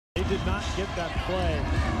did not get that play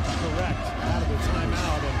correct out of the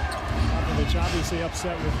timeout, and Popovich obviously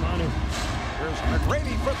upset with Manu. Here's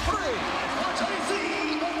McGrady for three.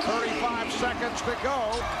 35 seconds to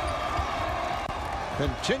go.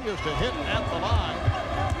 Continues to hit at the line.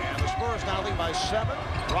 And the Spurs now lead by 7.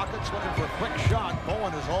 Rockets looking for a quick shot.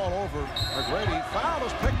 Bowen is all over McGrady. Foul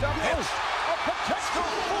is picked up. It's a potential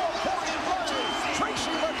 4-point play.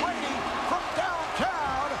 Tracy McGrady from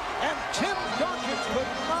downtown. And Tim Duncan could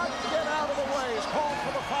not get out of the way. He's called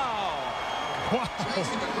for the foul. Wow.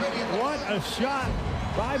 What a shot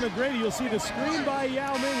by McGrady. You'll see the screen by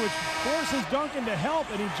Yao Ming, which forces Duncan to help,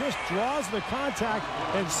 and he just draws the contact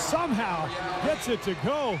and somehow gets it to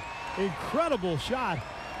go. Incredible shot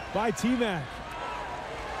by T-Mac.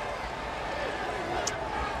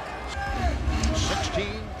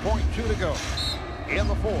 16.2 to go in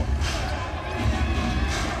the fourth.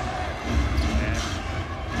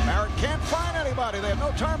 And Barrett can't find anybody. They have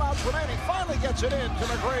no timeouts remaining. Finally gets it in to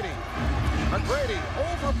McGrady. McGrady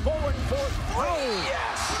over Bowen for three.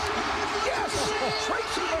 Yes! Yes!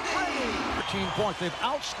 Tracy McGrady. 13 points. They've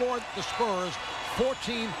outscored the Spurs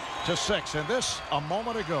 14-6. And this a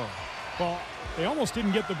moment ago. Well, they almost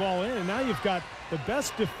didn't get the ball in, and now you've got the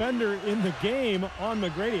best defender in the game on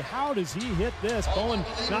McGrady. How does he hit this? Bowen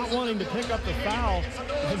not wanting to pick up the foul.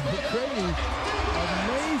 And McGrady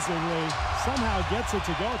amazingly somehow gets it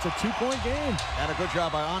to go. It's a 2-point game. And a good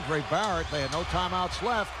job by Andre Barrett. They had no timeouts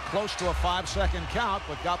left. Close to a 5-second count,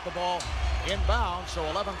 but got the ball inbound. So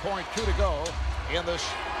 11.2 to go in this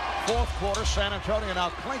fourth quarter. San Antonio now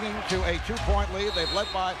clinging to a 2-point lead. They've led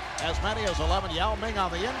by as many as 11. Yao Ming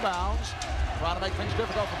on the inbounds. Trying to make things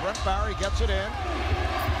difficult for Brent Barry. Gets it in.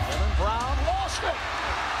 And then Brown lost it.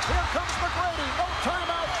 Here comes McGrady. No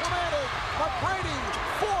timeouts remaining. McGrady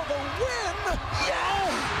for the win.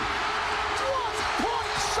 Yes!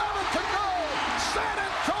 1.7 to go. San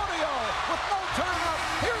Antonio with no timeout.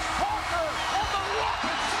 Here's Parker. And the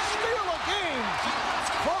Rockets steal a game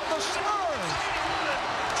from the Spurs.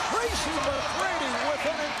 Tracy McGrady with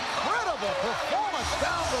an incredible performance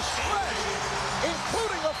down the stretch,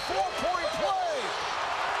 including a 4-point play.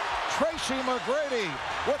 Tracy McGrady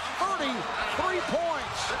with 33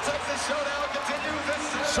 points. The Texas Showdown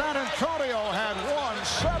continues. San Antonio had won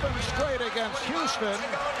 7 straight against Houston,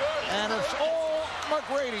 and it's all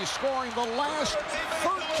McGrady scoring the last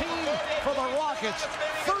 13 for the Rockets.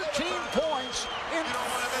 13 points in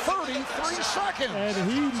 33 seconds.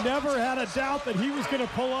 And he never had a doubt that he was going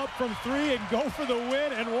to pull up from 3 and go for the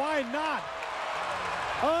win, and why not?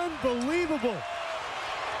 Unbelievable.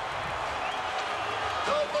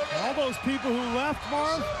 All those people who left,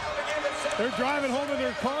 Marv, they're driving home in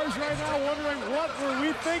their cars right now wondering, what were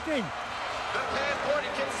we thinking?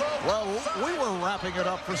 Well, we were wrapping it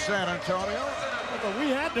up for San Antonio. But we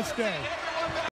had to stay.